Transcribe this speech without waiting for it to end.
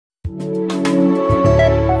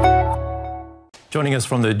Joining us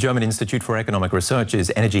from the German Institute for Economic Research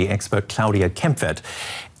is energy expert Claudia Kemfert.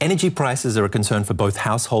 Energy prices are a concern for both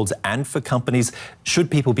households and for companies.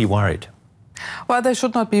 Should people be worried? Well, they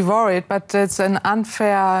should not be worried, but it's an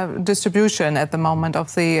unfair distribution at the moment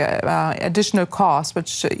of the additional cost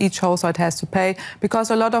which each household has to pay,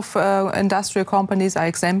 because a lot of industrial companies are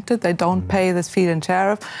exempted. They don't pay this feed-in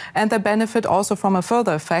tariff, and they benefit also from a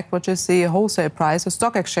further effect, which is the wholesale price, the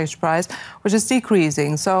stock exchange price, which is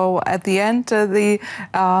decreasing. So at the end,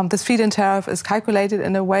 this feed-in tariff is calculated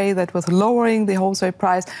in a way that with lowering the wholesale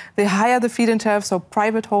price, the higher the feed-in tariff, so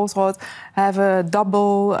private households have a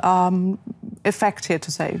double effect here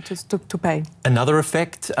to pay. Another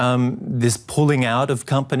effect, this pulling out of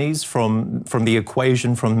companies from the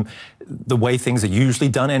equation, from the way things are usually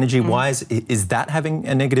done energy-wise, is that having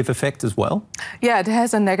a negative effect as well? Yeah, it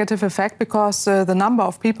has a negative effect because the number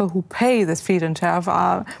of people who pay this feed-in tariff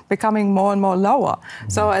are becoming more and more lower.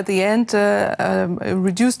 So at the end, a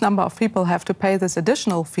reduced number of people have to pay this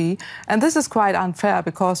additional fee, and this is quite unfair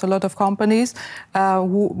because a lot of companies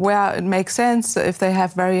where it makes sense, if they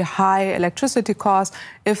have very high electricity costs,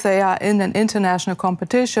 if they are in an international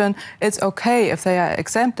competition, it's okay if they are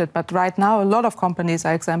exempted. But right now, a lot of companies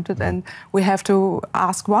are exempted, and we have to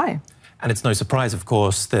ask why. And it's no surprise, of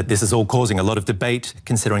course, that this is all causing a lot of debate,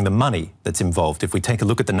 considering the money that's involved. If we take a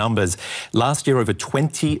look at the numbers, last year over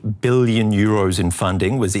 20 billion euros in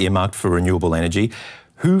funding was earmarked for renewable energy.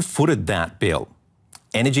 Who footed that bill?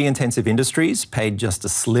 Energy-intensive industries paid just a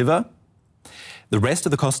sliver. The rest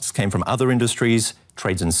of the costs came from other industries,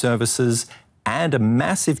 trades and services, and a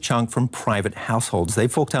massive chunk from private households. They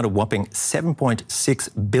forked out a whopping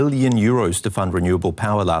 7.6 billion euros to fund renewable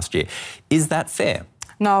power last year. Is that fair?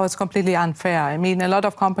 No, it's completely unfair. I mean, a lot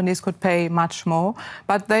of companies could pay much more,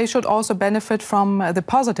 but they should also benefit from the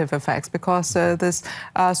positive effects, because this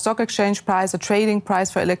stock exchange price, the trading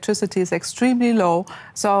price for electricity is extremely low.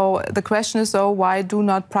 So the question is, though, why do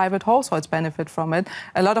not private households benefit from it?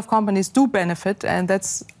 A lot of companies do benefit, and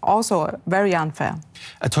that's also very unfair.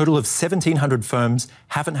 A total of 1,700 firms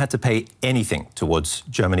haven't had to pay anything towards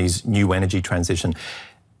Germany's new energy transition.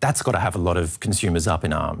 That's got to have a lot of consumers up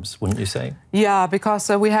in arms, wouldn't you say? Yeah, because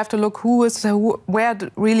we have to look where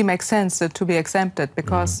it really makes sense to be exempted,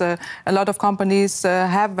 because a lot of companies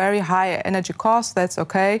have very high energy costs, that's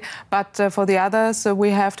okay. But for the others, we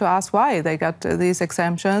have to ask why they got these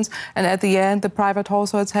exemptions. And at the end, the private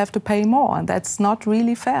households have to pay more, and that's not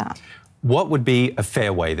really fair. What would be a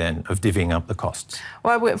fair way, then, of divvying up the costs?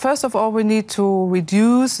 Well, first of all, we need to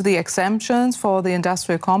reduce the exemptions for the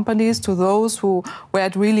industrial companies to those where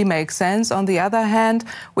it really makes sense. On the other hand,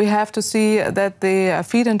 we have to see that the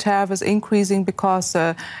feed-in tariff is increasing because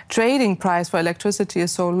the trading price for electricity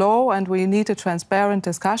is so low, and we need a transparent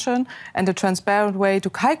discussion and a transparent way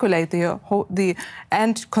to calculate the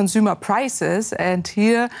end consumer prices. And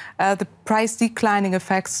here, the price declining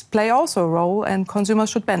effects play also a role, and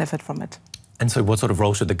consumers should benefit from it. And so what sort of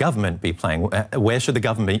role should the government be playing? Where should the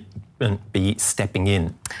government be stepping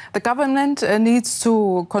in? The government needs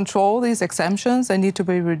to control these exemptions. They need to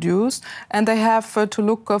be reduced, and they have to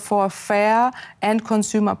look for a fair end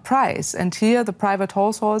consumer price. And here the private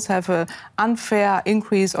households have an unfair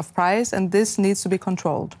increase of price, and this needs to be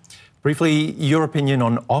controlled. Briefly, your opinion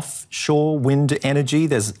on offshore wind energy.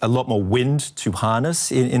 There's a lot more wind to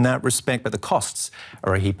harness in that respect, but the costs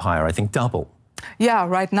are a heap higher, I think double. Yeah,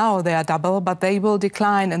 right now they are double, but they will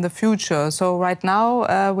decline in the future. So right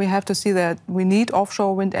now we have to see that we need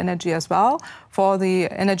offshore wind energy as well for the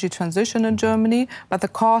energy transition in Germany, but the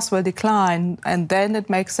cost will decline, and then it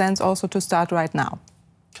makes sense also to start right now.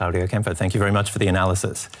 Claudia Kemfert, thank you very much for the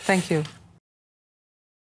analysis. Thank you.